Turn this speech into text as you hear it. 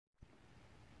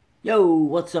Yo,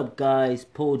 what's up, guys?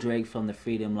 Paul Drake from the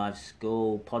Freedom Life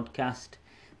School podcast,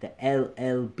 the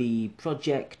LLB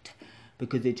project,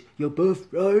 because it's your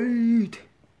birthright.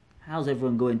 How's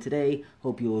everyone going today?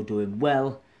 Hope you're all doing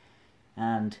well.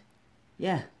 And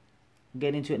yeah,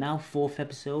 getting into it now. Fourth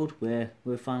episode, where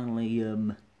we're finally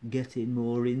getting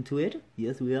more into it.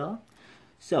 Yes, we are.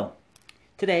 So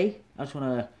today, I just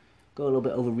want to go a little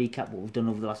bit over recap what we've done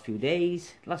over the last few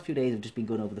days. The last few days, I've just been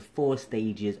going over the 4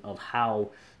 stages of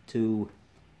how to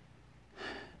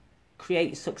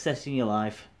create success in your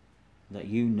life that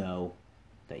you know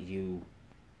that you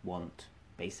want,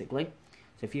 basically.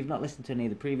 So if you've not listened to any of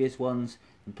the previous ones,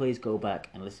 then please go back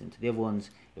and listen to the other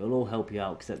ones. It will all help you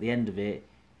out, because at the end of it,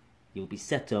 you'll be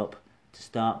set up to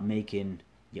start making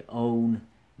your own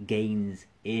gains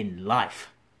in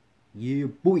life. Yeah,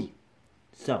 boy.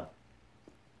 So,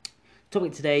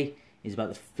 topic today is about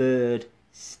the third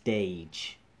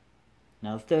stage.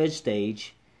 Now, the third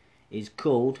stage is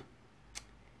called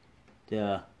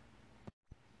the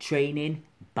training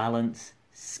balance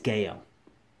scale.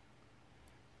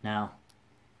 Now,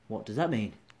 what does that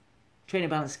mean? Training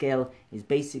balance scale is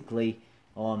basically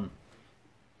got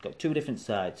two different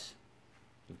sides.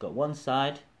 You've got one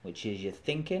side which is your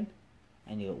thinking,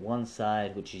 and you've got one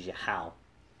side which is your how.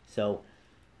 So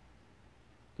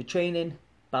the training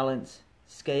balance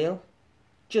scale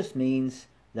just means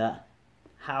that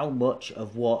how much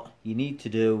of what you need to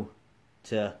do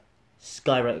to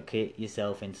skyrocket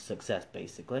yourself into success,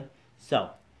 basically. So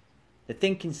the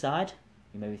thinking side,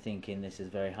 you may be thinking this is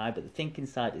very high, but the thinking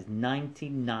side is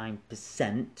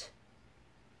 99%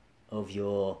 of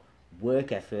your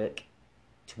work ethic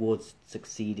towards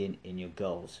succeeding in your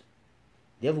goals.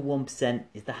 The other 1%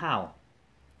 is the how.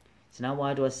 So now,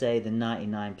 why do I say the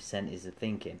 99% is the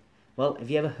thinking? Well,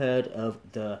 have you ever heard of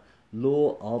the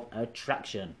law of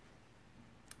attraction?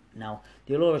 Now,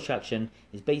 the law of attraction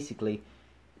is basically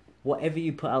whatever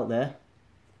you put out there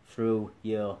through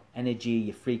your energy,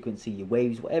 your frequency, your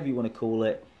waves, whatever you want to call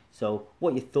it. So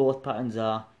what your thought patterns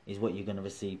are is what you're going to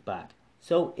receive back.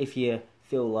 So if you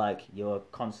feel like you're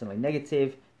constantly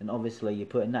negative, then obviously you're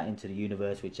putting that into the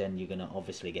universe, which then you're going to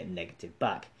obviously get negative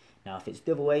back. Now, if it's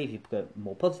the other way, if you put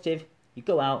more positive, you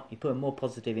go out, you put more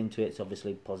positive into it, so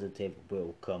obviously positive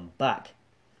will come back.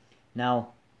 Now,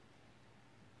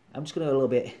 I'm just going to go a little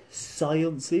bit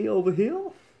sciencey over here.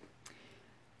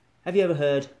 Have you ever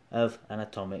heard of an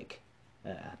atom?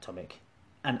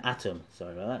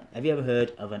 Sorry about that. Have you ever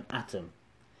heard of an atom?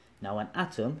 Now, an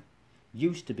atom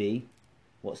used to be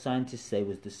what scientists say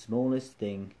was the smallest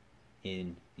thing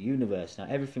in the universe. Now,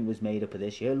 everything was made up of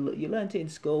this. You learned it in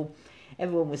school.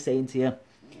 Everyone was saying to you,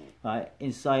 right,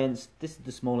 in science, this is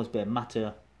the smallest bit of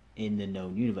matter in the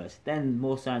known universe. Then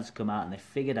more science come out and they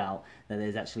figured out that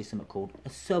there's actually something called a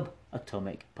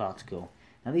subatomic particle.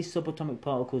 Now, these subatomic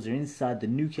particles are inside the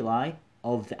nuclei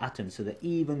of the atom, so they're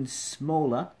even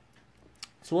smaller.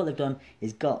 So what they've done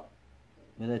is got,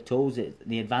 with their tools,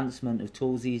 the advancement of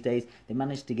tools these days, they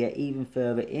managed to get even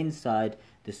further inside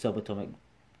the subatomic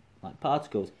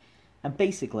particles. And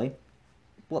basically,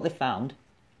 what they found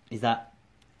is that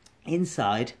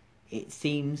inside, it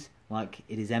seems like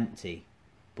it is empty.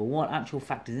 But what actual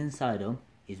fact is inside them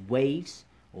is waves,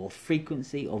 or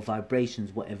frequency, or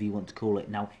vibrations, whatever you want to call it.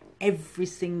 Now, every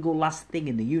single last thing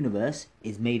in the universe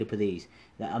is made up of these.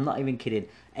 I'm not even kidding.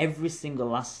 Every single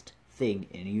last thing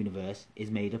in the universe is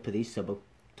made up of these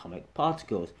subatomic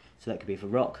particles. So that could be a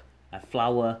rock, a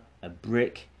flower, a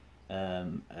brick, a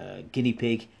guinea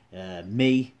pig,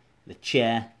 me, the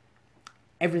chair.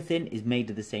 Everything is made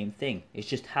of the same thing. It's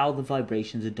just how the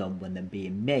vibrations are done when they're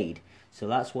being made. So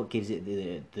that's what gives it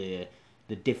the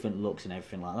different looks and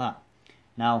everything like that.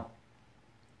 Now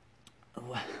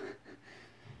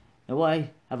why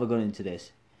have I gone into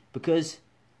this? Because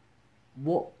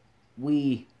what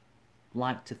we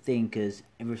like to think as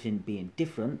everything being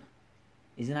different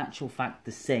is in actual fact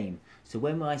the same. So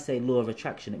when I say law of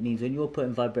attraction, it means when you're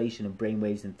putting vibration and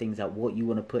brainwaves and things out, what you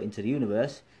want to put into the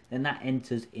universe, then that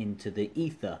enters into the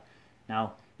ether.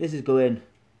 Now, this is going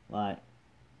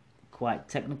quite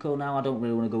technical now. I don't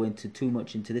really want to go into too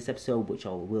much into this episode, which I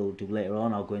will do later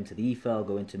on. I'll go into the ether, I'll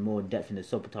go into more in depth in the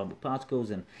subatomic particles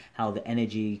and how the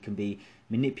energy can be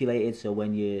manipulated. So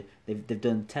when they've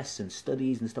done tests and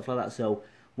studies and stuff like that. So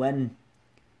when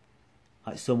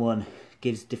someone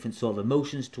gives different sort of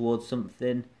emotions towards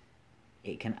something,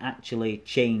 it can actually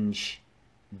change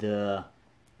the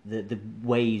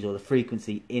waves or the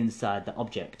frequency inside the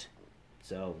object.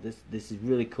 So this is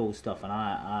really cool stuff, and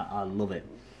I love it.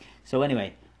 So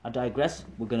anyway, I digress.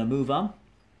 We're going to move on.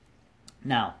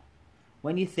 Now,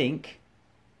 when you think,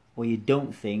 or you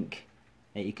don't think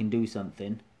that you can do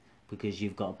something, because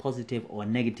you've got a positive or a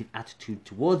negative attitude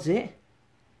towards it,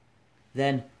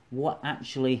 then what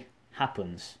actually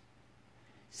happens?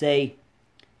 Say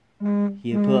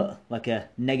you put like a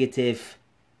negative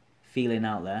feeling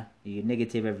out there, you're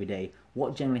negative every day,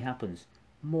 what generally happens?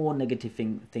 More negative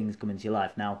things come into your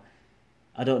life. Now,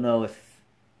 I don't know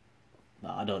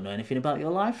anything about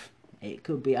your life. It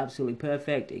could be absolutely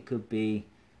perfect. It could be,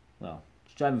 well,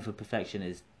 striving for perfection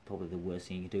is probably the worst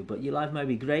thing you can do. But your life may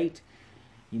be great.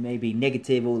 You may be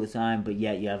negative all the time, but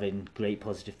yet you're having great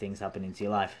positive things happening to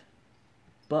your life.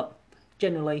 But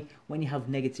generally, when you have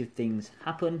negative things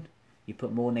happen, you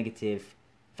put more negative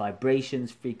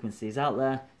vibrations, frequencies out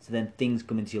there, so then things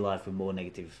come into your life with more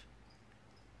negative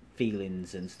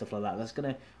feelings and stuff like that. That's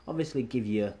going to obviously give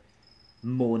you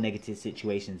more negative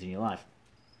situations in your life.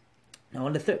 Now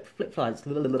on the flip side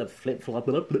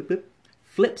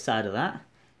of that,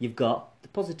 you've got the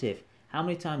positive. How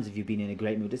many times have you been in a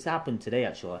great mood? This happened today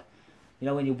actually. You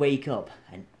know, when you wake up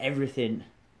and everything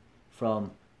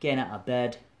from getting out of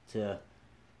bed to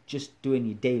just doing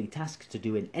your daily tasks to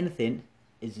doing anything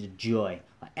is a joy.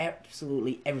 Like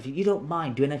absolutely everything. You don't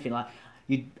mind doing anything. Like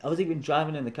I was even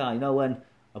driving in the car. You know when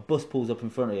a bus pulls up in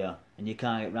front of you and you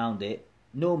can't get round it.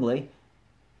 Normally,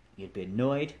 you'd be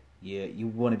annoyed. You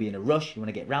want to be in a rush. You want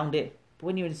to get round it. But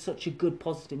when you're in such a good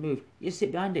positive mood, you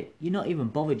sit behind it. You're not even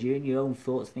bothered. You're in your own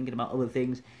thoughts, thinking about other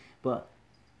things. But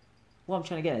what I'm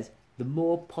trying to get is the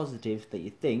more positive that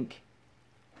you think,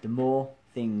 the more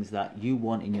things that you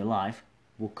want in your life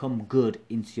will come good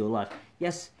into your life.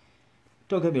 Yes,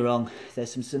 don't get me wrong,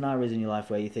 there's some scenarios in your life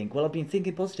where you think, well, I've been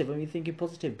thinking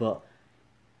positive, but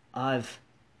I've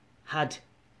had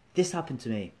this happen to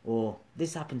me, or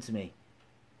this happened to me.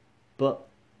 But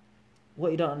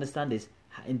what you don't understand is,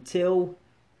 until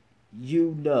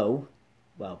you know,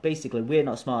 well, basically, we're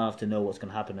not smart enough to know what's going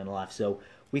to happen in life, so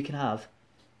we can have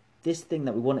this thing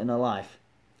that we want in our life.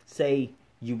 Say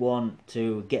you want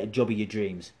to get a job of your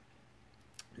dreams.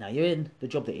 Now you're in the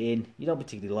job that you're in, you don't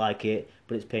particularly like it,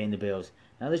 but it's paying the bills.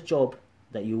 Now this job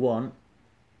that you want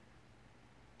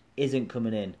isn't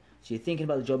coming in. So you're thinking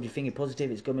about the job, you're thinking positive,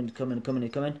 it's coming.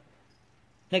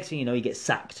 Next thing you know, you get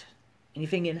sacked. And you're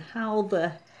thinking, how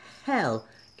the hell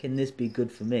can this be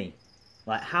good for me?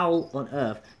 Like, how on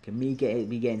earth can me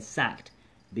be getting sacked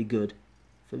be good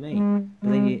for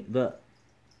me? But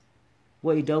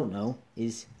what you don't know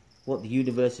is what the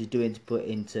universe is doing to put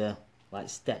into like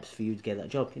steps for you to get that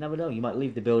job. You never know. You might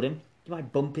leave the building. You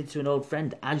might bump into an old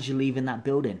friend as you're leaving that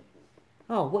building.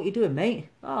 Oh, what are you doing, mate?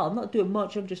 Oh, I'm not doing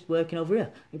much. I'm just working over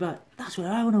here. You're like, that's where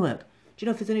I want to work. Do you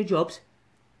know if there's any jobs?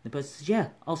 The person says, yeah,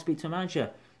 I'll speak to a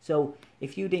manager. So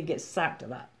if you didn't get sacked at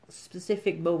that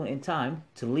specific moment in time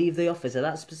to leave the office at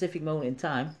that specific moment in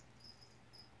time,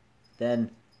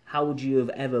 then how would you have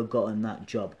ever gotten that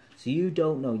job? So you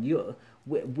don't know.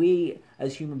 We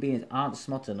as human beings aren't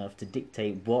smart enough to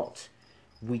dictate what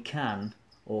we can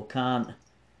or can't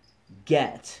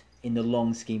get in the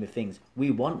long scheme of things. We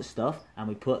want stuff and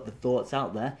we put the thoughts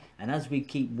out there, and as we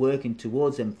keep working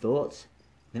towards them thoughts,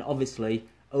 then obviously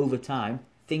over time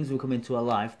things will come into our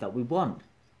life that we want.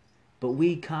 But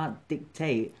we can't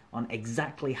dictate on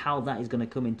exactly how that is going to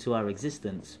come into our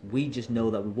existence. We just know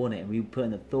that we want it, and we put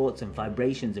in the thoughts and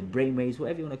vibrations and brainwaves,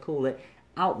 whatever you want to call it,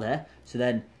 out there. So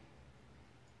then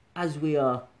as we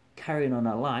are carrying on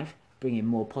our life, bringing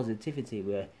more positivity,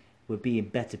 we're being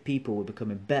better people, we're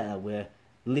becoming better, we're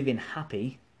living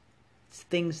happy,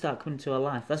 things start coming to our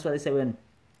life. That's why they say when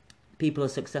people are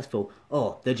successful,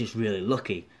 oh, they're just really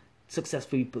lucky.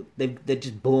 Successful people, they're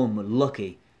just born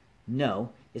lucky. No,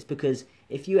 it's because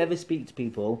if you ever speak to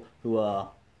people who are,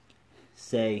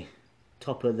 say,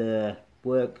 top of the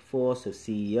workforce, or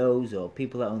CEOs, or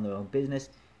people that own their own business,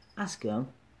 ask them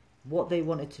what they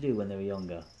wanted to do when they were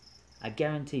younger. I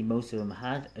guarantee most of them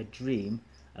had a dream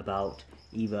about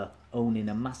either owning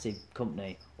a massive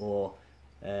company or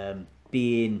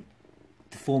being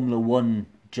the Formula One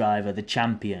driver, the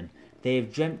champion.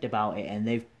 They've dreamt about it, and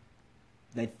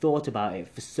they've thought about it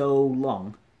for so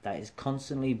long that it's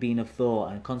constantly been a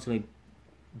thought and constantly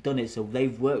done it. So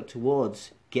they've worked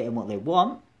towards getting what they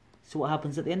want. So what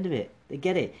happens at the end of it? They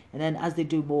get it, and then as they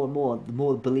do more and more, the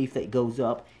more belief that goes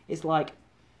up. It's not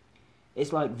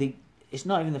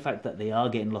even the fact that they are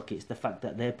getting lucky, it's the fact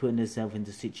that they're putting themselves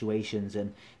into situations,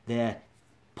 and their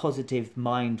positive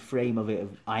mind frame of it,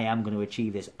 of I am going to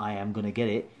achieve this, I am going to get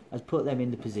it, has put them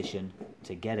in the position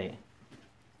to get it.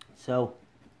 So,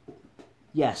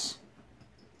 yes,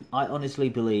 I honestly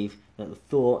believe that the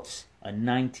thoughts are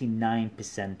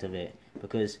 99% of it,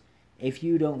 because if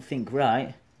you don't think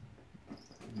right,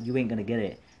 you ain't going to get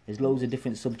it. There's loads of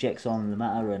different subjects on the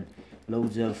matter, and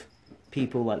loads of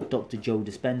people like Dr. Joe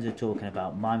Dispenza talking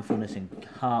about mindfulness and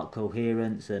heart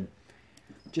coherence, and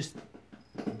just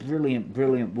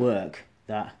brilliant work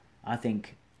that I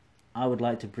think I would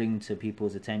like to bring to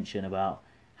people's attention about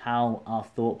how our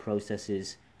thought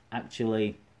processes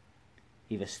actually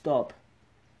either stop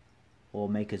or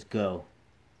make us go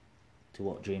to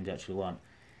what dreams actually want.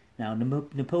 Now,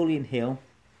 Napoleon Hill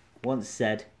once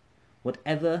said,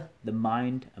 "Whatever the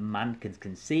mind of man can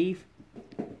conceive,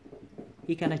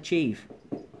 he can achieve."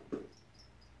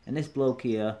 And this bloke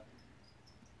here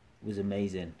was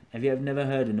amazing. If you have never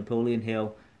heard of Napoleon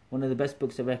Hill, one of the best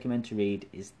books I recommend to read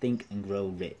is Think and Grow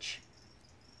Rich.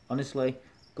 Honestly,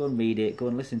 go and read it, go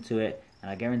and listen to it,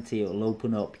 and I guarantee it will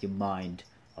open up your mind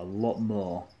a lot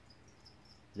more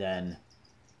than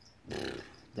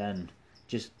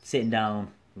just sitting down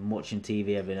and watching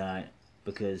TV every night,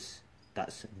 because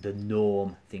that's the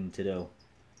norm thing to do.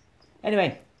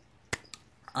 Anyway,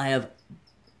 I have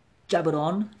jabbered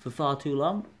on for far too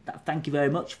long. Thank you very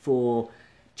much for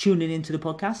tuning into the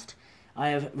podcast. I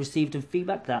have received some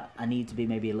feedback that I need to be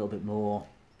maybe a little bit more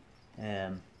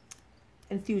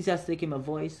enthusiastic in my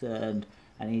voice, and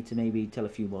I need to maybe tell a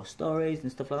few more stories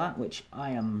and stuff like that, which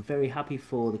I am very happy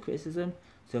for the criticism.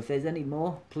 So if there's any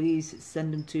more, please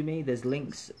send them to me. There's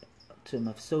links to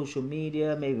my social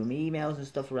media, maybe my emails and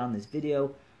stuff around this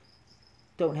video.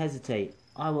 Don't hesitate.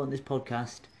 I want this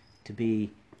podcast to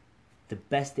be the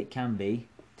best it can be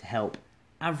to help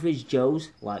average Joes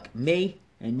like me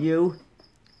and you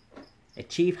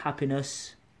achieve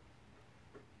happiness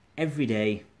every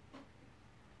day,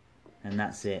 and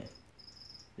that's it.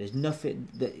 There's nothing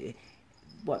that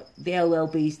what the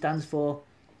LLB stands for: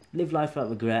 live life without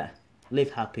regret,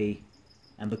 live happy,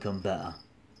 and become better.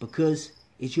 Because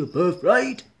it's your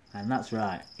birthright, and that's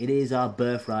right, it is our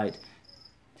birthright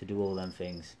to do all them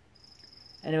things.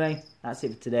 Anyway, that's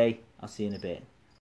it for today. I'll see you in a bit.